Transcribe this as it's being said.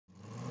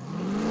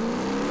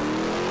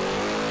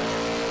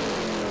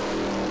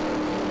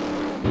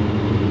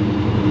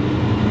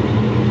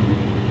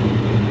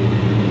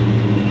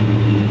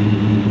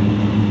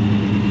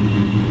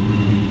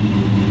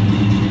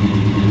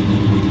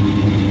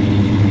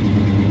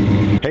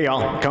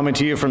y'all, coming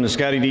to you from the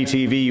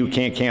ScottieDTV You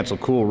Can't Cancel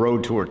Cool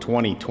Road Tour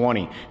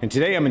 2020. And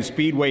today I'm in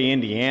Speedway,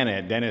 Indiana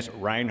at Dennis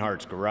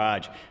Reinhardt's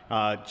garage,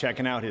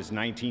 checking out his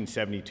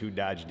 1972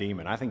 Dodge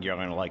Demon. I think you're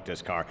going to like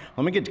this car.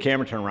 Let me get the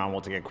camera turned around.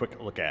 We'll take a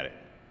quick look at it.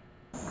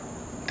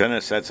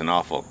 Dennis, that's an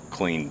awful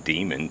clean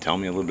Demon. Tell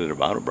me a little bit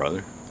about it,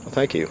 brother. Well,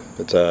 thank you.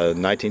 It's a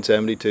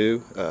 1972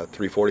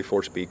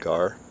 344 speed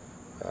car.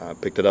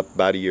 Picked it up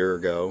about a year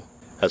ago.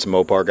 Had some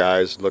Mopar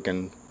guys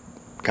looking,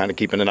 kind of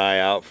keeping an eye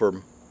out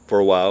for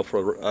a while,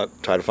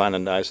 try to find a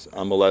nice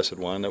unmolested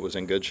one that was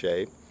in good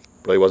shape.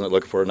 Really wasn't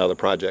looking for another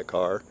project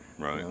car.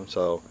 Right. You know,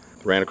 so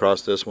ran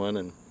across this one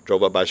and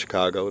drove up by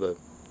Chicago to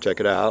check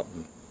it out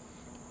and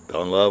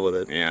fell in love with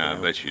it. Yeah, you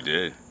know. I bet you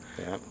did.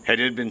 Yeah. Had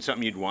it been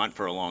something you'd want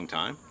for a long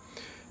time?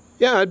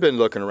 Yeah, I'd been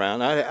looking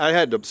around. I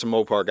had some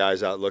Mopar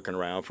guys out looking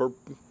around for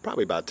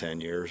probably about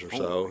 10 years or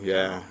so.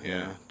 Yeah.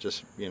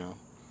 Just, you know.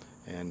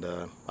 And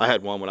I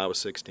had one when I was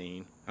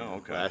 16. Oh,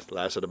 okay.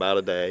 Lasted about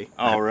a day.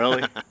 Oh,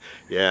 really?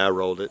 Yeah, I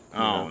rolled it.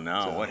 Oh,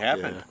 no. So, what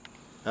happened?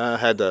 Yeah. I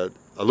had the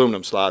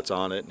aluminum slots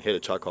on it and hit a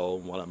chuck hole,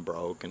 and one of them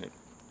broke, and it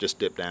just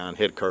dipped down,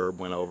 hit a curb,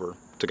 went over,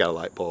 took out a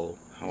light pole.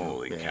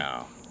 Holy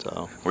cow.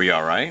 So, were you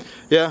all right?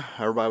 Yeah,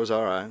 everybody was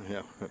all right.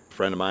 Yeah, a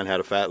friend of mine had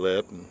a fat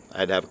lip, and I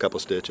had to have a couple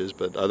stitches,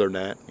 but other than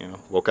that, you know,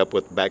 woke up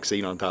with the back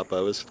seat on top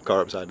of us,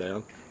 car upside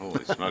down.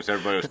 Holy smokes,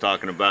 everybody was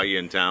talking about you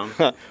in town?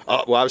 Well,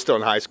 I was still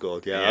in high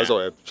school. Yeah, I was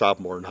only a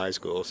sophomore in high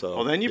school. So.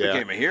 Well, then you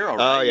became a hero,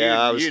 right? Oh,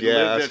 yeah. You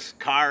lived this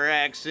car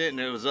accident,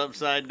 and it was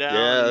upside down.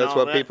 Yeah, that's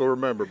what people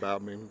remember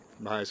about me in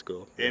high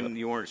school. And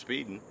you weren't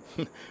speeding?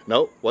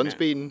 Nope, wasn't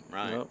speeding.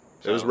 Right. Nope.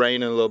 It was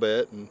raining a little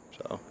bit, and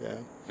so, yeah.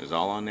 It was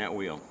all on that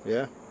wheel.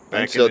 Yeah.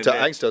 I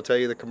can still tell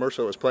you the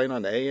commercial that was playing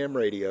on the AM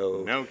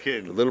radio. No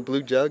kidding. The little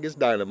blue jug is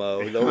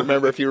dynamo. You don't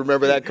remember if you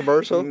remember that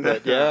commercial? No.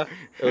 But yeah,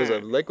 it was a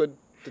liquid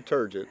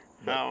detergent.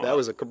 That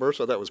was a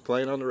commercial that was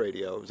playing on the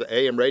radio. It was an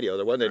AM radio.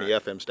 There wasn't any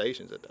FM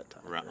stations at that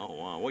time. Right. Oh,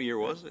 wow. What year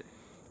was it?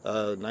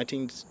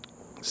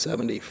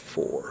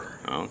 1974.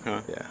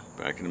 Okay. Yeah.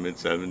 Back in the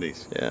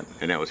mid-70s. Yeah.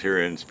 And that was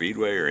here in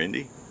Speedway or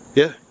Indy?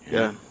 Yeah.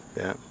 Yeah.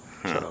 Huh.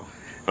 So.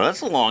 Well,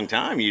 that's a long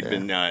time you'd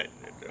been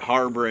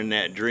harboring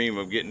that dream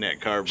of getting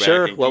that car back.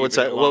 Sure. And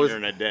longer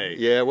than a day.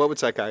 Yeah. What would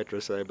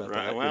psychiatrists say about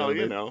that? Well,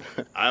 you know,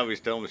 I always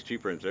tell them it's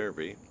cheaper in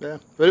therapy. Yeah.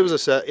 But it was a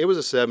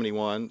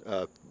 71.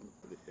 It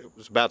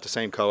was about the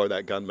same color,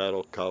 that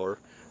gunmetal color.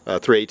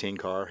 318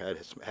 car,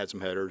 had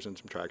some headers and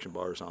some traction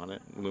bars on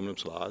it, aluminum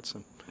slots.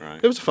 And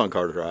it was a fun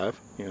car to drive,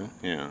 you know.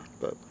 Yeah.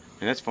 But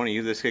and that's funny.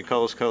 This kid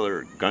calls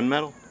color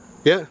gunmetal.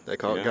 Yeah, they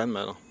call it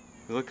gunmetal.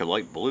 You look a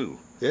light blue.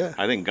 Yeah.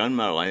 I think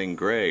gunmetal. I think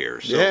gray or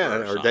silver.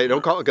 Yeah, or they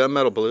don't call it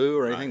gunmetal blue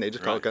or anything. They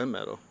just call it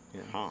gunmetal.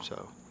 Yeah. Huh.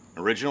 So.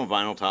 Original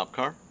vinyl top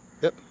car.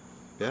 Yep.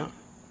 Yeah.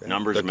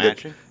 Numbers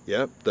matching.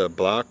 Yep. The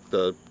block,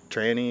 the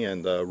tranny,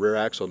 and the rear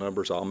axle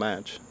numbers all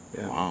match.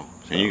 Yeah. Wow.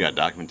 So, and you got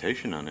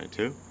documentation on it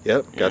too.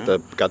 Yep. Got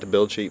the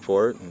build sheet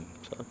for it. And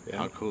so, yeah.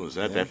 How cool is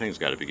that? That thing's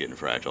got to be getting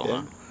fragile,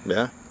 huh?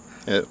 Yeah.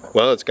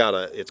 Well, it's got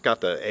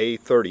the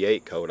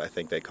A38 code, I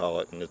think they call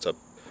it, and it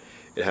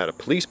had a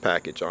police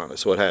package on it,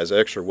 so it has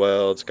extra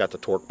welds, got the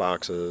torque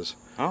boxes.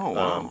 Oh,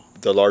 wow.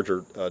 The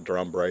larger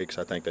drum brakes,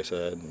 I think they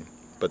said.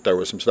 But there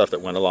was some stuff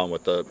that went along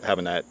with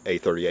having that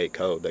A38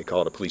 code. They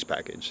call it a police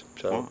package.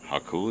 So well, how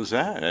cool is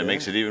that? That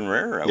makes it even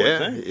rarer, I would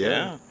think.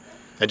 Yeah.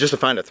 And just to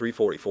find a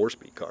 344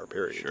 speed car,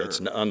 period, Sure.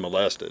 that's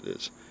unmolested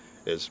is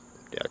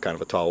kind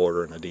of a tall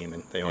order in a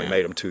Demon. They only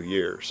made them 2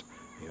 years,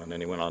 you know, and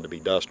then he went on to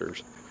be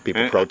Dusters.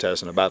 People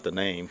protesting about the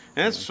name.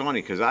 And that's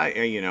funny because I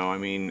don't know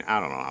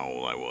how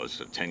old I was,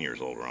 10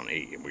 years old, around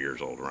 8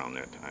 years old around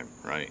that time,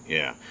 right?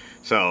 Yeah.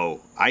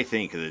 So I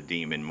think of the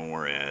Demon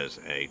more as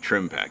a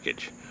trim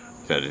package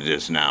that it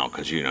is now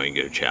because, you know, you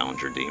get a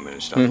Challenger Demon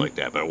and stuff like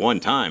that. But at one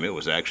time, it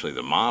was actually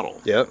the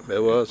model. Yep,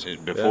 it was.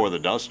 Before the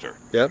Duster.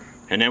 Yep.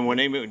 And then when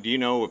they moved, do you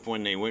know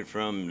when they went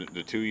from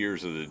the 2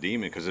 years of the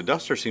Demon, because the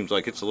Duster seems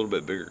like it's a little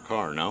bit bigger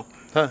car, no?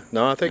 Huh?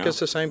 No, I think it's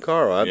the same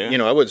car. You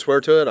know, I wouldn't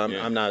swear to it.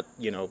 I'm not,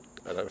 you know,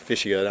 an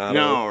aficionado.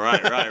 No,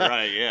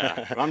 right,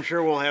 yeah. I'm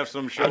sure we'll have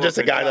some show. I'm just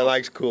a guy that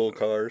likes cool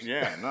cars.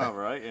 Yeah, no,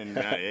 right, and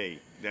hey,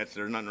 there's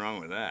nothing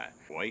wrong with that.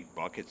 White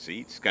bucket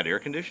seats, got air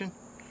condition?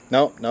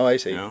 No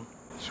AC. No.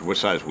 So what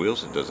size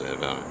wheels does it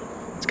have on it?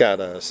 It's got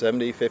a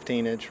 70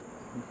 15-inch.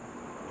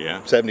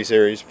 Yeah. 70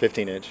 series,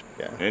 15-inch.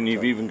 Yeah. And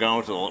you've even gone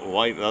with the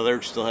white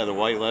leather, still had the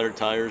white leather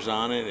tires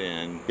on it,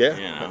 and you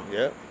know.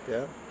 Yeah.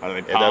 Are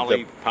they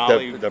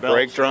poly the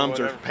brake drums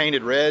are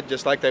painted red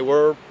just like they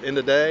were in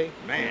the day.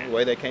 Man. The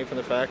way they came from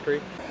the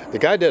factory. The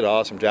guy did an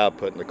awesome job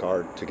putting the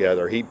car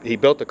together. He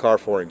built the car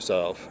for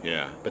himself.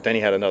 Yeah. But then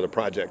he had another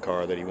project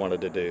car that he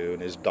wanted to do,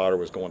 and his daughter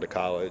was going to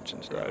college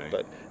and stuff. Right.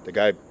 But the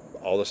guy,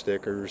 all the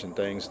stickers and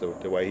things,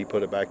 the way he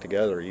put it back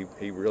together,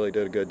 he really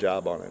did a good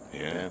job on it.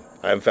 Yeah.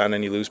 I haven't found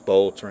any loose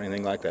bolts or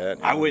anything like that.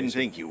 I wouldn't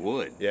think you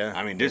would. Yeah.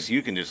 I mean,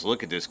 you can just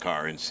look at this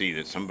car and see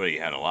that somebody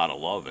had a lot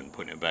of love in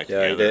putting it back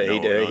together. Yeah, he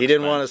did. He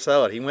didn't want to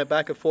sell it. He went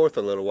back and forth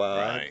a little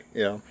while. Right.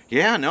 You know.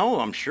 Yeah, no,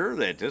 I'm sure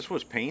that this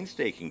was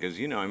painstaking because,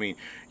 you know, I mean,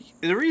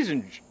 the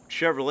reason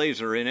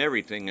Chevrolets are in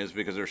everything is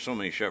because there's so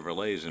many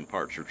Chevrolets and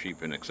parts are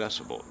cheap and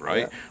accessible,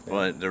 right?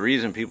 But the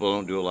reason people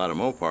don't do a lot of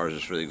Mopars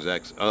is for the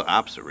exact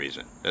opposite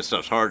reason. That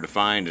stuff's hard to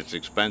find, it's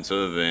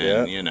expensive,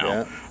 and you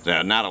know,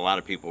 not a lot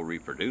of people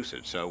reproduce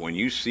it. So when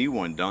you see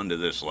one done to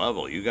this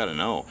level, you got to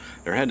know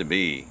there had to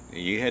be,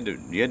 you had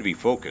to be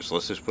focused.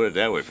 Let's just put it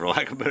that way, for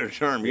lack of a better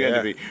term. You had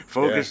to be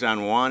focused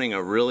on wanting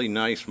a really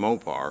nice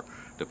Mopar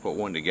to put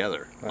one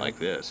together like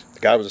this. The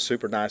guy was a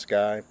super nice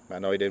guy. I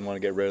know he didn't want to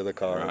get rid of the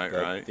car,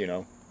 but, you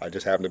know, I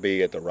just happened to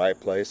be at the right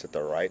place at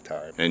the right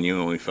time. And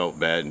you only felt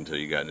bad until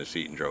you got in the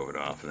seat and drove it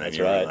off. And then That's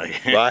right.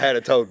 Like, well, I had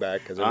it towed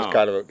back because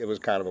it was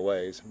kind of a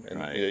ways.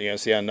 And you know,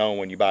 it's the unknown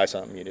when you buy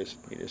something. You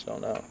just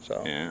don't know.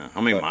 So yeah.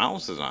 How many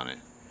miles is on it?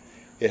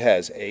 It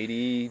has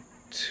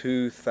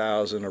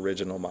 82,000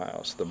 original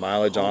miles. The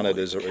mileage on it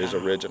is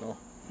original.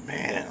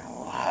 Man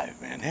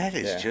alive, man, that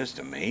is just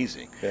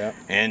amazing. Yeah.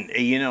 And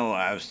you know,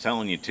 I was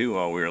telling you too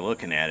while we were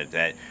looking at it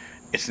that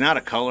it's not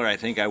a color I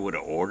think I would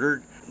have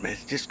ordered.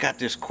 It's just got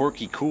this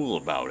quirky cool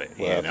about it.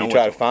 Well, if you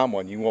try to find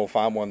one, you won't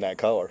find one that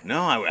color.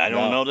 No, I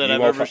don't know that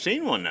I've ever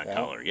seen one that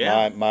color.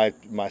 Yeah.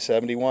 My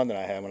 71 that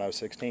I had when I was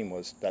 16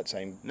 was that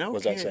same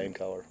that same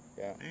color.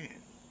 Yeah. Man,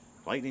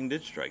 lightning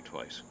did strike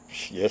twice.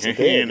 Yes, it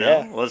did. You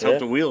know, let's hope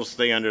the wheels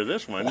stay under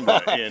this one.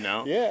 But, you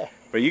know.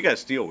 But you got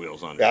steel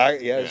wheels on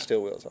this. Yeah,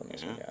 steel wheels on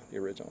this one. Yeah, the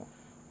original.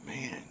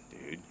 Man,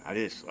 dude, I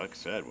just, like I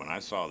said, when I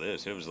saw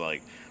this, it was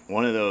like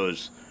one of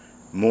those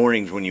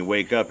mornings when you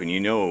wake up and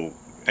you know.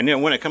 And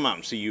then when I come out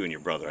and see you and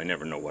your brother, I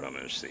never know what I'm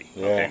going to see.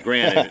 Yeah. Okay,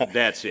 granted,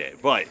 that's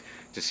it. But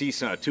to see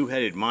a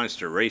two-headed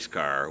monster race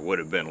car would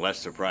have been less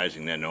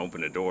surprising than to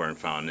open the door and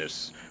found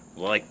this,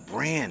 like,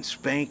 brand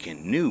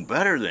spanking new,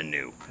 better than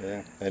new.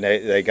 Yeah, and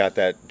they got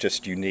that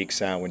just unique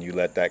sound when you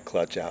let that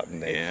clutch out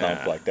and they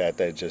thump like that.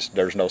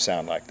 There's no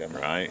sound like them.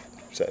 Right.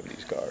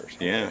 70s cars.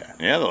 Yeah,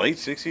 the late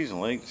 60s and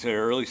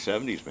early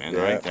 70s, man.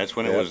 Right, that's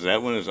when it was.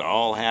 That when it was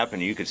all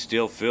happening. You could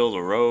still feel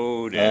the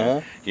road,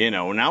 and you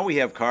know. Now we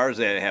have cars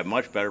that have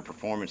much better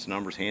performance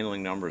numbers,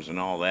 handling numbers, and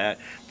all that.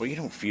 But you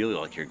don't feel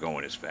like you're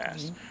going as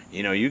fast.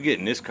 You know, you get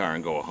in this car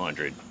and go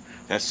 100.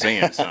 That's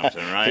saying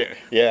something, right?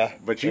 Yeah.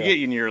 But you get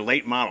in your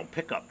late model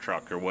pickup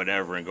truck or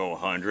whatever and go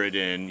 100,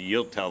 and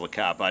you'll tell the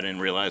cop, I didn't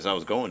realize I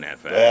was going that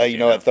fast. Well, you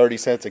know, at 30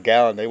 cents a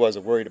gallon, they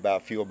wasn't worried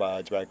about fuel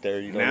mileage back there.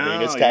 You know what I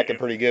mean? It's tacking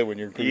pretty good when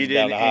you're cruising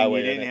down the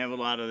highway. You didn't have a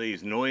lot of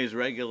these noise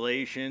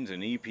regulations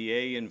and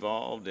EPA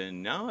involved,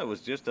 and no, it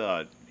was just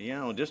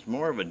just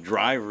more of a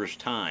driver's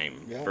time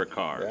for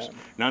cars.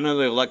 None of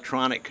the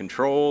electronic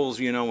controls.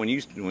 You know, when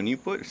you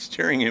put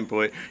steering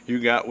input, you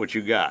got what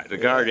you got. The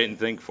car didn't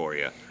think for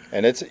you.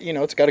 And it's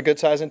got a good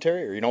size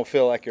interior. You don't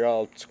feel like you're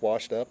all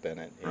squashed up in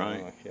it. You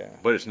know? Yeah.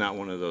 But it's not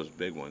one of those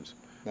big ones,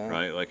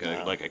 right? Like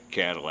a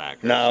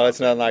Cadillac. No, it's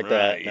not like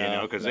that. You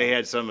know, because they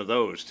had some of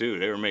those too.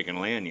 They were making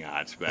land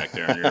yachts back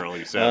there in the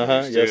early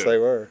 70s too. Yes, they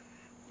were.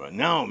 But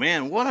no,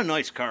 man, what a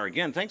nice car.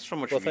 Again, thanks so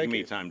much for giving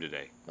me time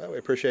today. Well, we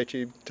appreciate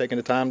you taking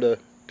the time to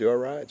do our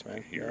rides,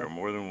 man. You're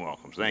more than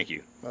welcome. Thank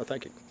you. Well,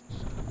 thank you.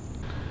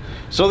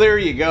 So there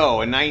you go,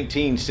 a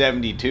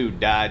 1972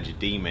 Dodge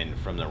Demon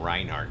from the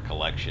Reinhart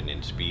Collection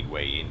in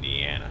Speedway,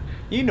 Indiana.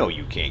 You know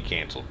you can't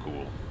cancel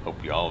cool.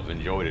 Hope you all have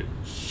enjoyed it.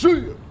 See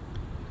ya!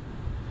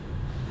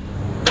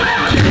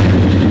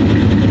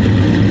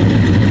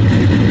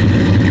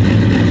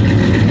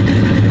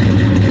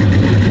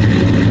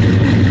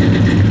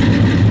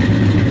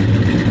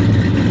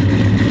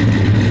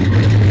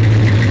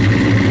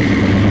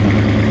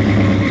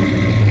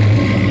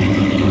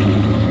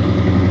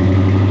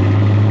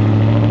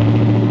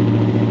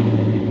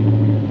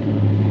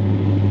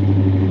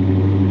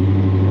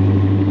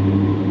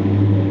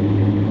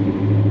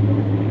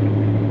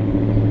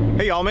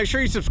 Make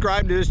sure you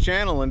subscribe to this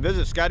channel and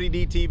visit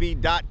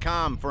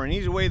ScottieDTV.com for an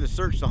easy way to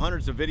search the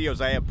hundreds of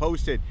videos I have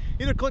posted.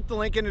 Either click the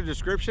link in the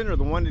description or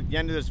the one at the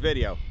end of this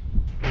video.